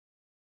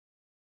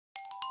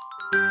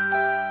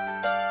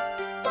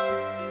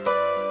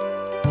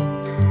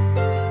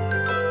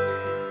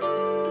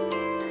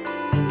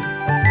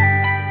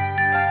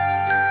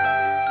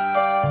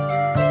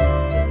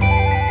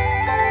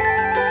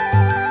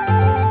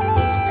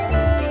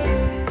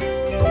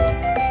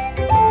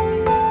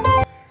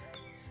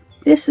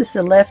This is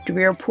the left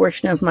rear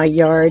portion of my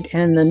yard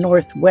and the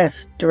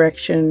northwest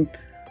direction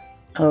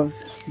of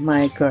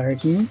my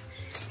garden.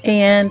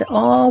 And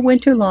all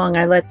winter long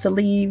I let the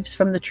leaves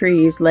from the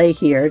trees lay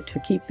here to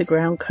keep the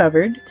ground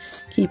covered,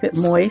 keep it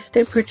moist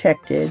and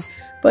protected.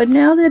 But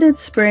now that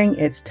it's spring,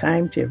 it's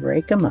time to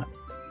rake them up.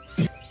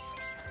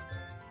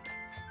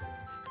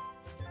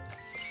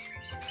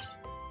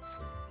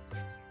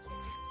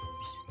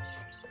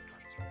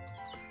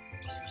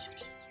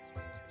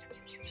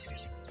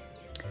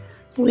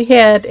 We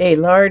had a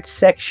large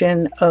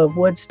section of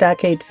wood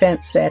stockade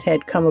fence that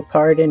had come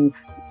apart and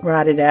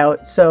rotted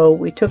out, so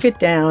we took it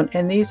down,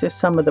 and these are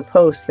some of the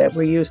posts that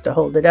were used to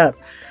hold it up.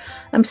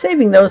 I'm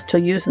saving those to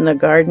use in the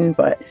garden,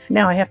 but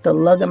now I have to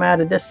lug them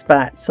out of this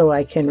spot so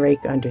I can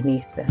rake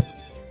underneath them.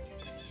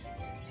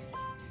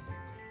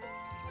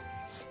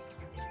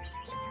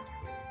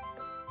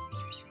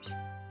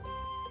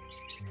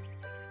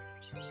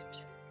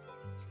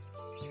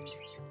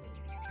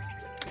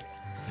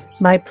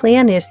 My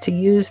plan is to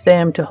use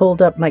them to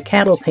hold up my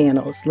cattle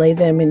panels, lay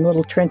them in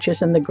little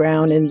trenches in the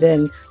ground, and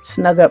then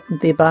snug up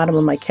the bottom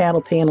of my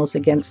cattle panels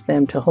against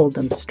them to hold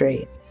them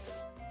straight.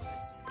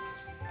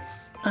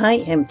 I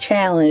am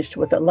challenged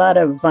with a lot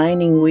of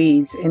vining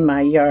weeds in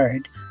my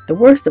yard. The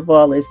worst of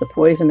all is the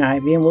poison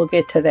ivy, and we'll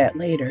get to that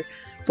later.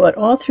 But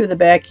all through the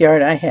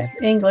backyard I have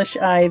English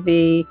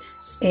ivy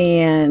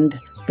and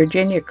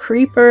Virginia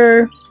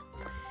creeper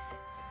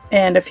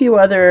and a few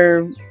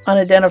other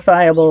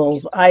unidentifiable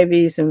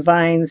ivies and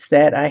vines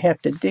that I have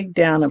to dig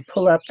down and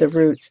pull up the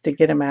roots to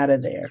get them out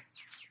of there.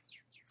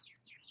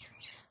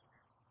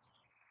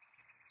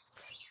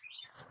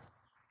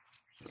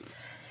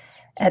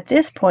 At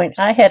this point,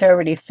 I had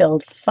already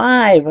filled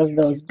 5 of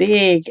those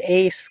big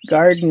Ace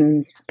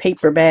Garden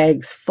paper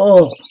bags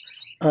full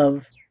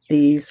of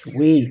these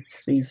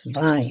weeds, these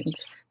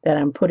vines that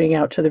I'm putting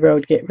out to the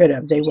road to get rid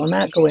of. They will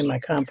not go in my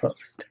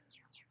compost.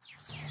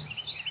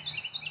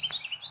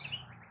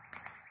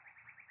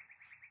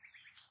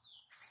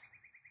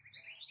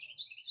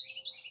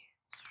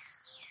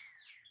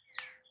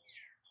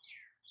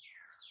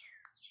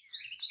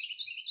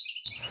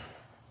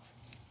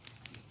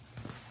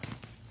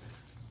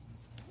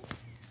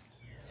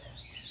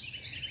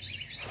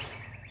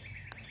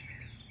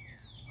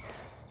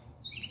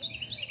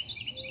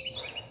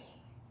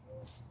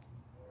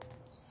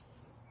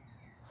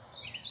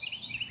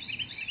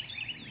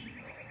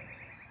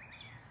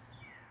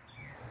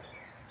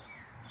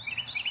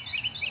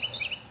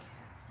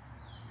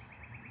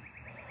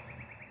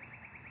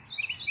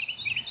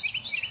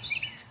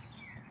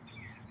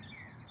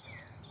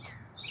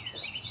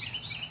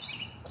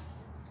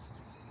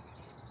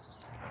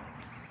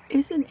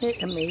 Isn't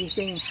it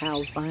amazing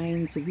how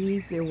vines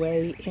weave their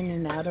way in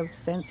and out of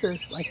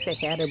fences like they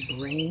had a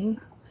brain?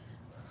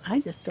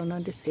 I just don't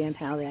understand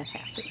how that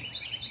happens.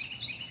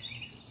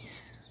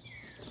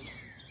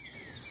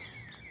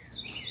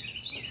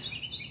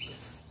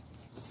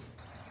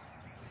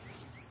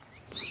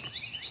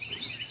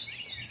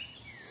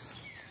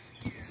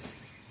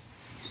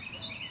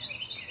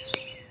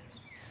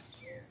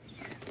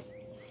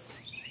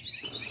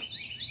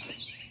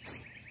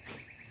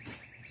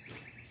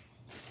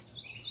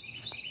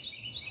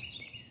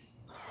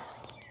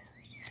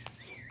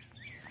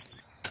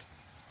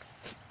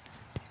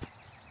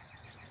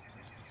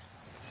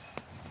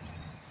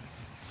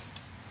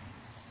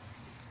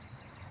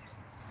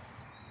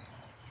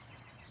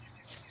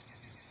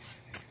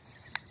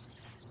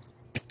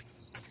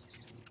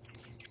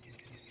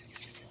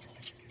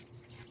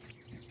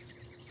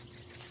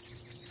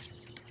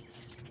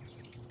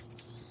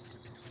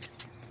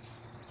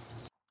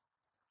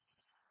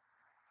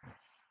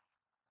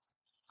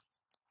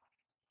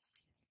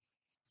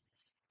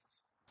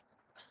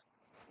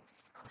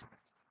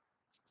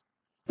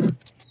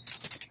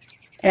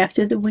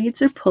 After the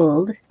weeds are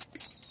pulled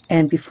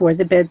and before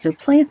the beds are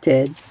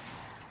planted,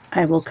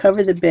 I will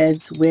cover the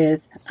beds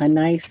with a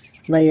nice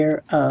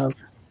layer of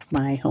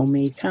my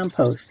homemade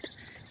compost,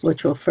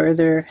 which will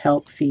further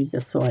help feed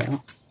the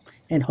soil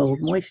and hold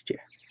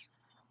moisture.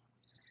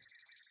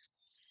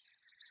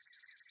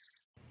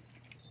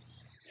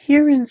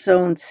 Here in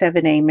Zone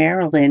 7A,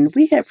 Maryland,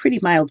 we have pretty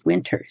mild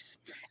winters,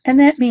 and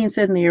that means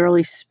in the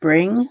early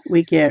spring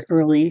we get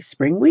early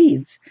spring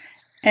weeds,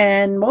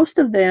 and most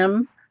of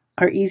them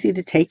are easy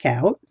to take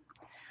out.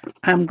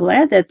 I'm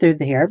glad that they're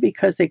there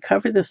because they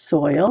cover the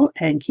soil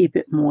and keep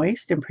it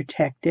moist and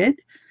protected.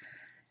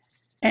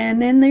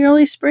 And in the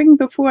early spring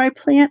before I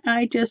plant,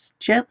 I just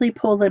gently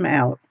pull them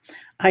out.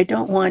 I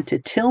don't want to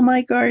till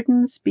my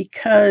gardens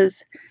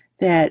because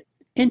that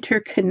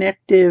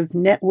interconnective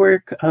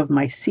network of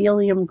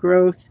mycelium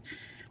growth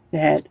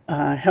that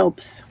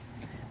helps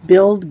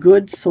build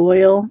good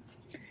soil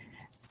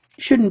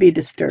shouldn't be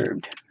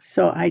disturbed.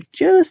 So I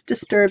just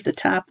disturb the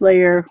top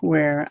layer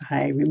where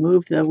I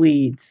remove the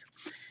weeds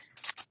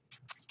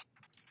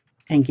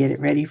and get it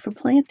ready for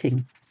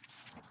planting.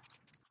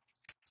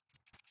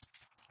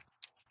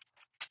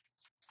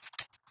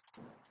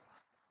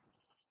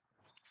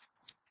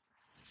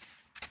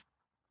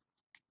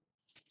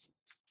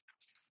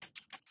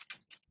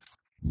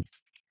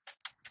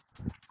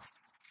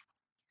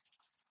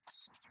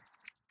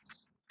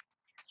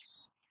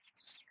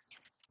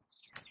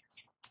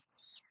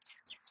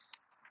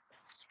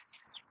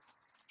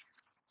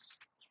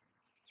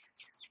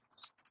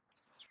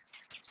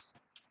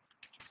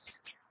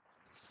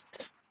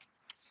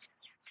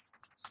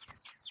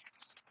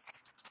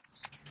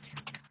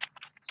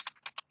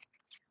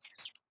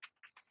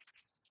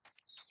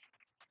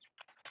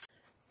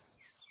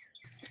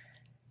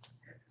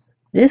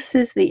 This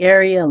is the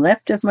area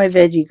left of my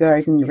veggie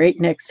garden right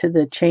next to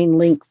the chain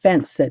link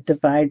fence that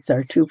divides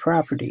our two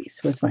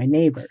properties with my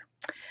neighbor.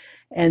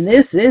 And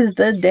this is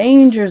the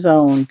danger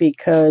zone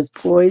because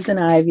poison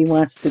ivy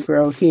wants to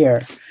grow here.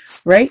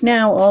 Right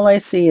now, all I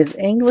see is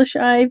English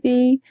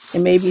ivy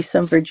and maybe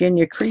some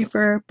Virginia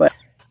creeper, but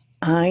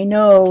I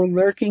know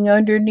lurking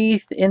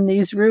underneath in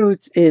these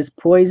roots is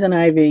poison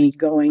ivy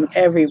going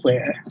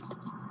everywhere.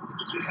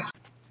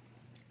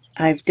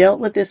 I've dealt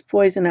with this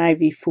poison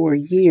ivy for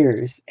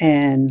years,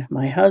 and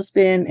my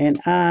husband and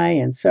I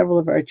and several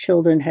of our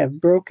children have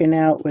broken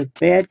out with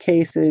bad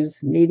cases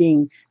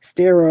needing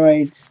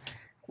steroids.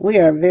 We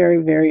are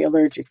very, very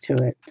allergic to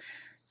it.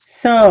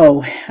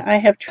 So I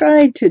have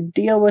tried to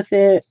deal with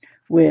it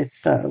with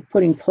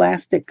putting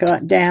plastic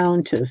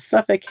down to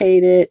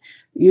suffocate it,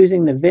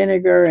 using the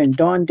vinegar and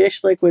Dawn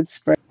dish liquid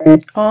spray,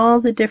 all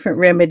the different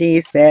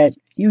remedies that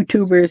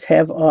YouTubers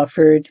have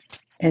offered.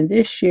 And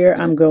this year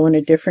I'm going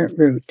a different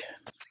route.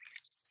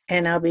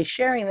 And I'll be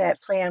sharing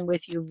that plan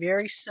with you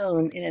very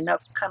soon in an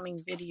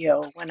upcoming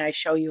video when I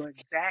show you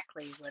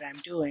exactly what I'm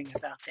doing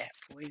about that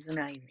poison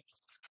ivy.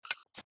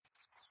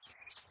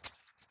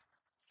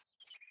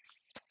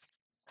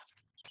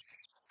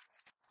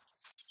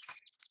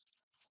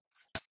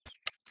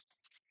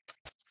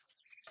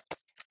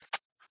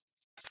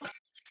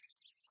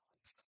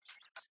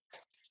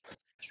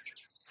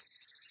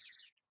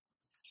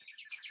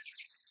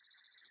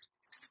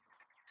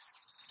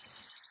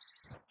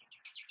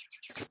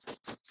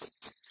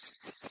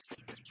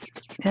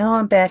 Now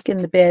I'm back in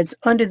the beds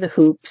under the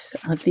hoops.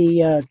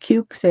 The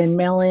cukes and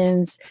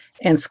melons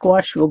and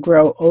squash will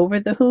grow over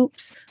the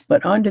hoops,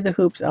 but under the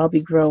hoops I'll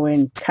be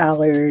growing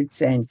collards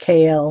and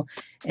kale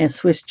and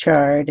Swiss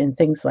chard and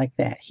things like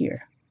that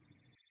here.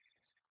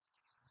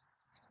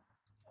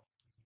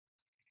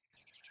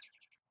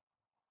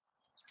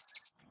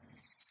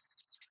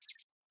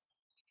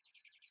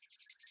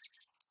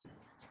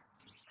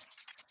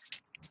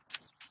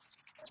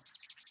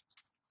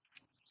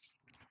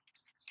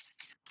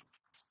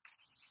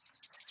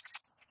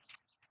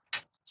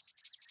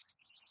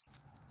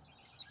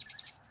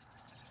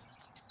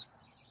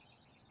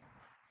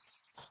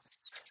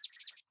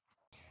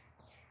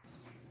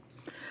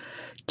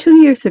 2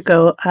 years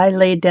ago, I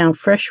laid down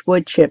fresh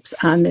wood chips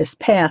on this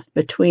path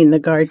between the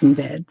garden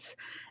beds.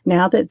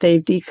 Now that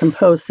they've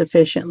decomposed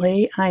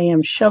sufficiently, I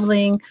am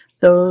shoveling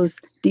those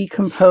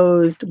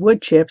decomposed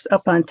wood chips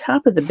up on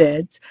top of the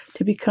beds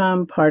to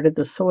become part of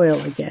the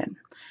soil again.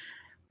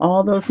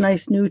 All those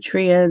nice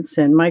nutrients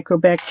and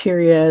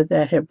microbacteria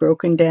that have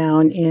broken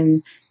down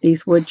in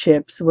these wood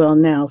chips will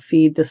now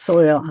feed the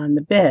soil on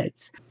the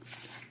beds.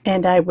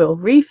 And I will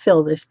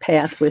refill this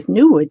path with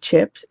new wood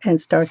chips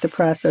and start the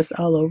process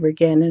all over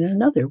again in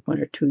another 1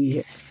 or 2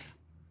 years.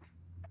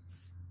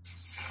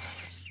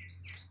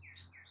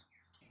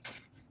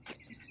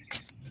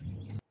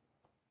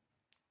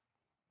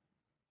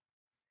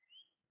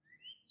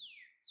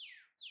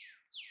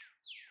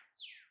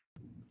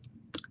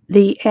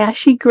 The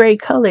ashy gray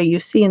color you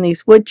see in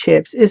these wood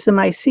chips is the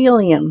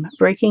mycelium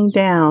breaking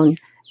down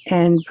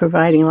and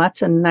providing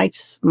lots of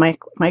nice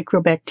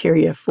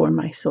microbacteria for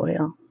my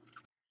soil.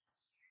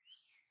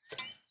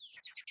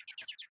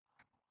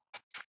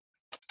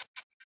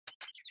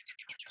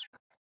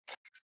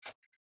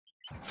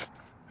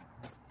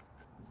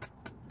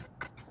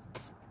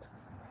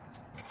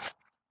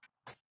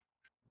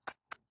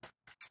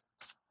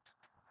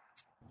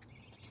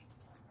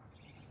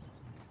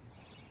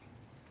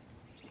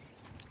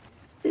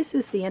 This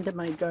is the end of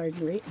my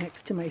garden right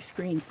next to my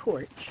screen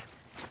porch,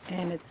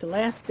 and it's the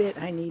last bit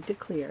I need to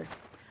clear.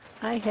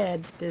 I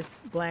had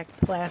this black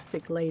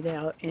plastic laid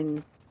out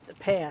in the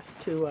past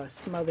to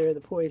smother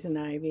the poison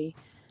ivy.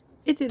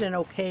 It did an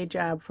okay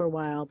job for a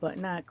while, but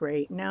not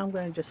great. Now I'm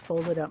going to just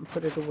fold it up and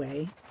put it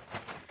away.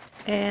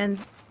 And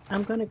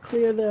I'm going to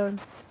clear the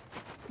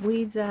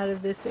weeds out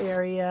of this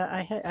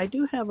area. I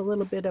do have a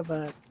little bit of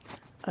a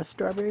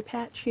strawberry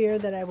patch here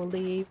that I will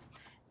leave.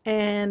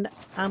 And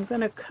I'm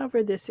going to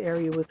cover this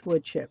area with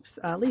wood chips,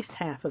 at least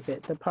half of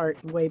it, the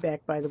part way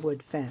back by the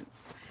wood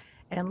fence,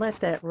 and let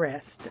that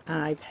rest.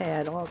 I've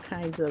had all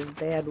kinds of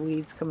bad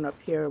weeds coming up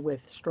here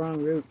with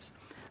strong roots.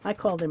 I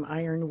call them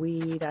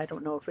ironweed. I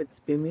don't know if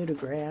it's Bermuda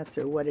grass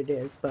or what it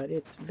is, but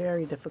it's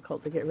very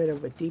difficult to get rid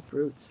of with deep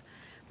roots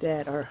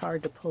that are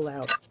hard to pull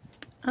out.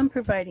 I'm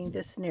providing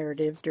this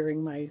narrative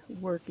during my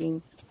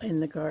working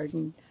in the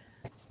garden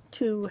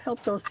to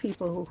help those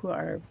people who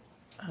are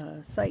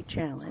sight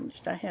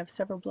challenged. I have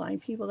several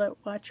blind people that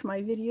watch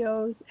my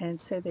videos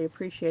and say they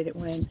appreciate it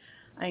when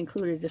I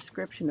include a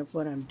description of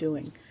what I'm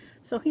doing.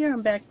 So here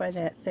I'm back by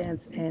that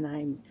fence and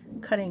I'm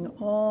cutting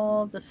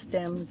all the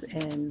stems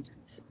and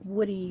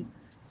woody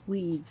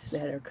weeds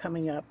that are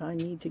coming up. I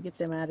need to get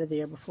them out of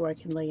there before I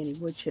can lay any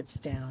wood chips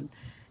down.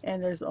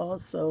 And there's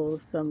also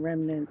some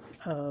remnants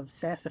of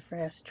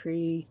sassafras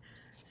tree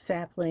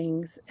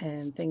saplings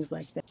and things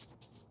like that.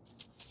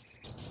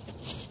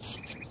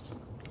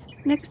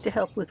 Next, to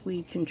help with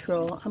weed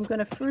control, I'm going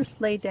to first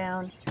lay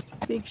down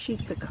big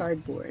sheets of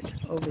cardboard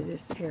over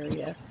this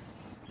area.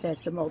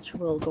 that the mulch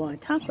will go on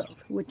top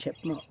of, wood chip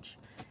mulch.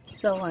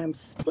 So I'm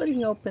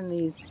splitting open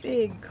these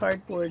big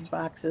cardboard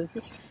boxes,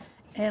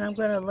 and I'm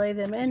going to lay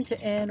them end to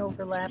end,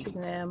 overlapping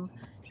them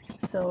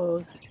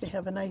so they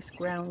have a nice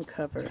ground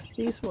cover.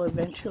 These will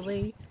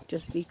eventually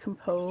just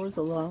decompose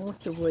along with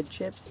the wood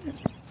chips,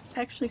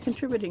 actually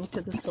contributing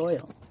to the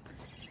soil.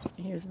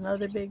 And here's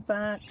another big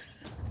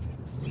box.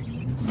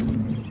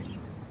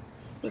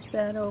 Split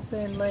that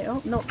open.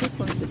 Oh no, this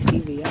one's the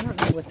TV. I don't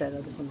know what that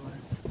other one was.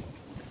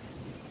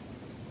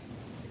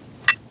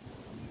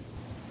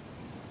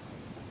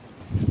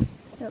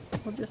 Yep,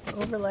 we'll just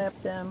overlap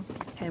them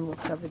and we'll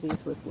cover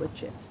these with wood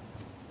chips.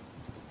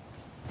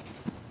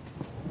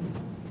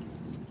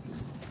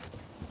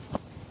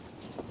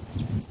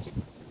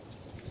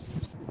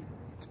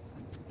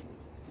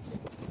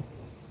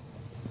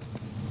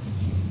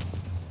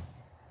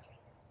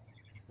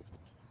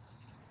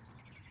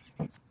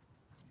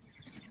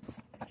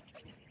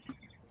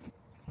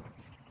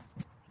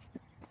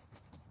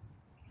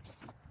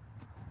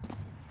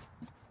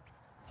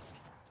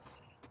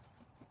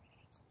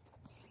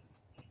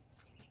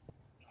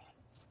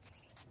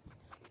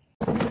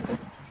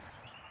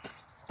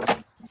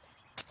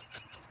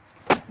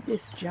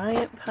 This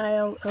giant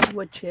pile of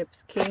wood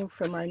chips came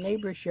from our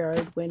neighbor's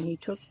yard when he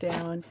took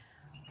down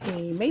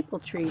a maple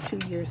tree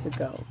 2 years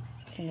ago.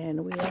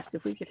 And we asked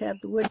if we could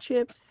have the wood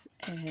chips,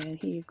 and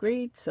he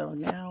agreed. So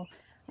now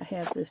I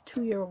have this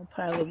 2-year-old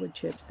pile of wood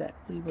chips that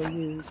we will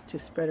use to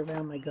spread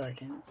around my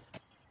gardens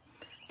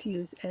to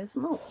use as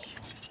mulch.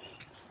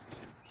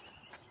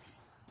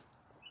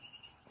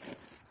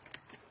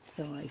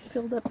 So I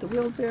filled up the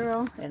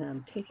wheelbarrow and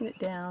I'm taking it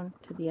down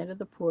to the end of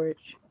the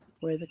porch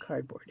where the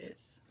cardboard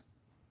is.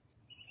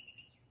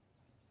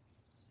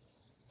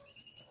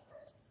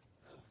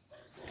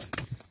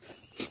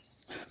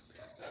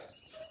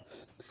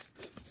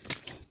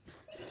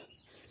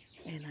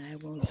 And I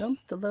will dump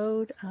the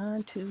load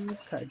onto the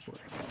cardboard.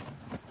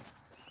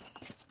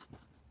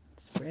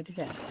 Spread it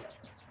out.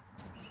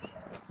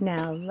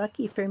 Now,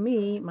 lucky for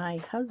me, my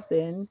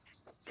husband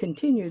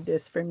continued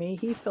this for me.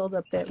 He filled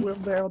up that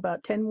wheelbarrow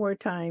about 10 more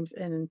times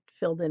and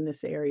filled in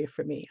this area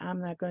for me.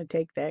 I'm not going to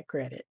take that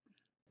credit.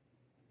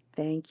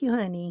 Thank you,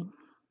 honey.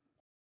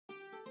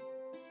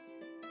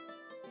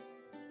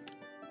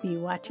 Be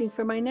watching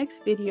for my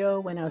next video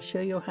when I'll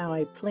show you how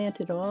I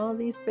planted all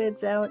these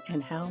beds out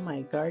and how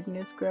my garden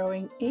is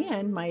growing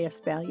and my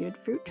espaliered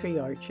fruit tree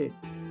orchard.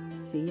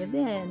 See you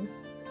then.